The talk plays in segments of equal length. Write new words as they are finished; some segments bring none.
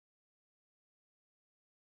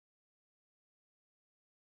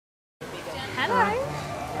Hello.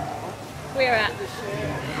 We're at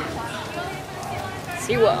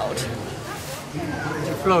SeaWorld.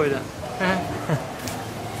 To Florida.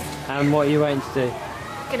 And what are you waiting to do?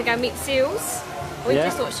 Gonna go meet seals. We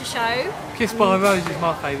just watched a show. Kiss by a Rose is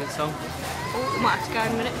my favourite song. Oh, might have to go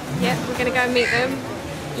in a minute. Yeah, we're gonna go and meet them.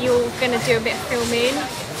 You're gonna do a bit of filming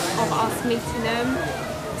of us meeting them,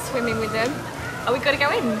 swimming with them. Oh, we've got to go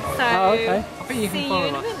in. So okay. I think you can follow see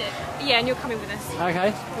you in a minute. Yeah, and you're coming with us.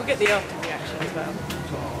 Okay. We'll get the after reaction as well.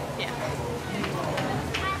 Yeah.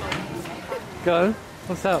 Go.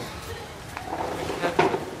 What's up?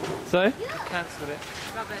 So? Cancelled it.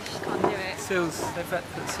 Rubbish, can't do it. Seals, they've had to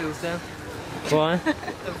put seals down. Why?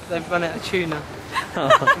 They've run out of tuna in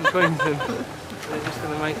Queensland. They're just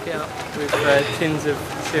going to make it up with tins of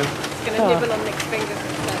seal. It's going to nibble on Nick's fingers.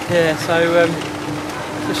 Yeah, so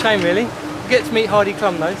it's a shame really. We get to meet Heidi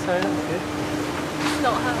Klum though, so that's good. It's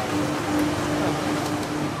not her.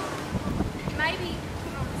 Maybe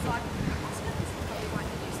put on the side.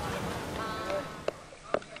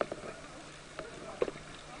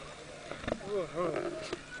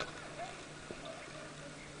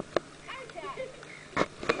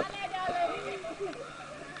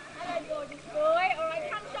 Hello, gorgeous boy. All right,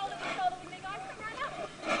 come shoulder to shoulder with me, guys. Come right up.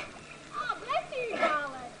 Oh, bless you,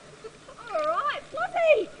 darling. All right,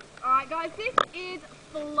 Floppy. All right, guys, this is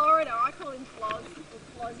Florida. I call him Floz, or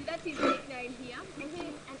Flozzy. That's his nickname here. And he's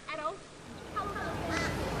an adult.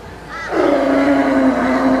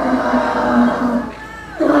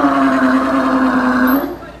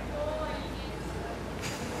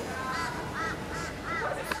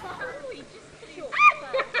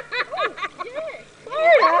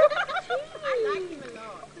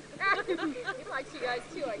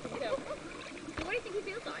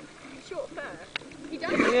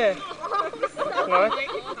 Yeah. Right.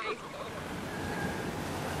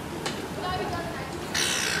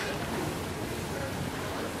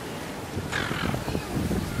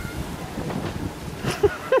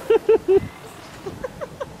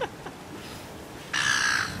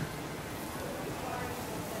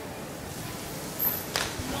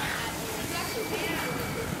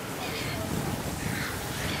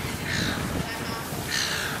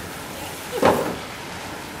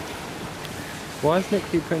 Why does Nick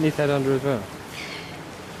keep putting his head under as well?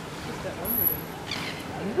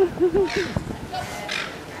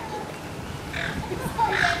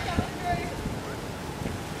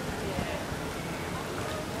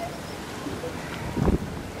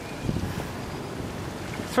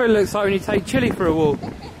 That's what it looks like when you take Chili for a walk.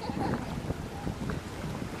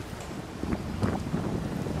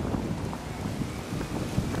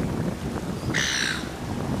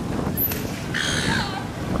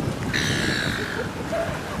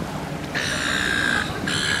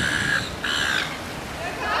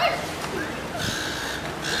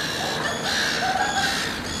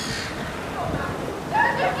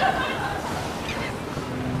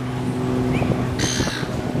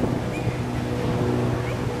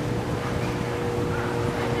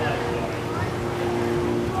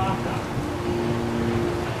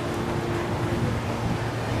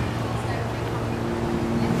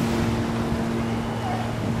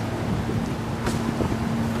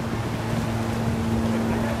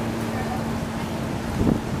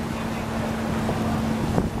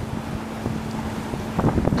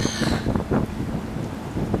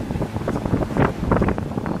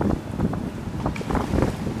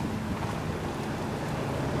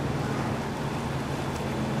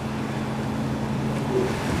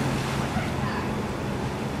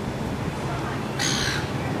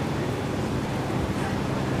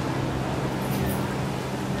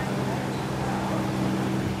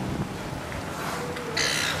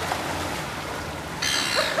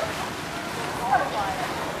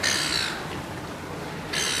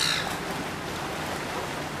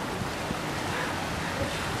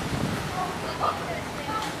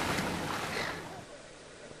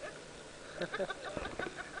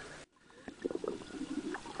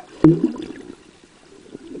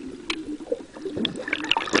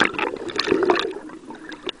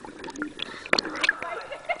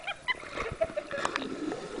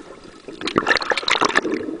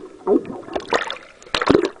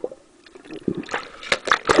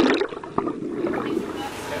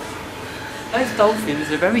 Those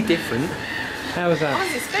dolphins are very different. How was I that?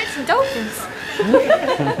 was expecting dolphins.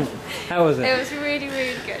 How was It it? was really,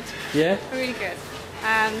 really good. Yeah? Really good.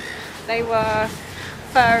 And they were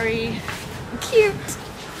furry and cute.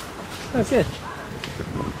 That's good.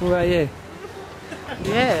 What about you?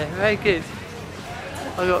 Yeah, very good.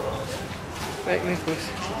 I got Greg Nichols.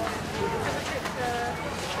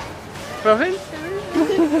 Robin?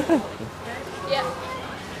 Yeah.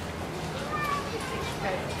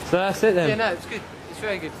 So that's it then? Yeah, no, it's good. It's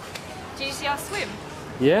very good. Did you see us swim?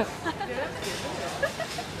 Yeah.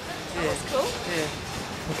 That's cool. Yeah.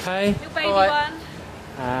 Okay. Little baby All right. one.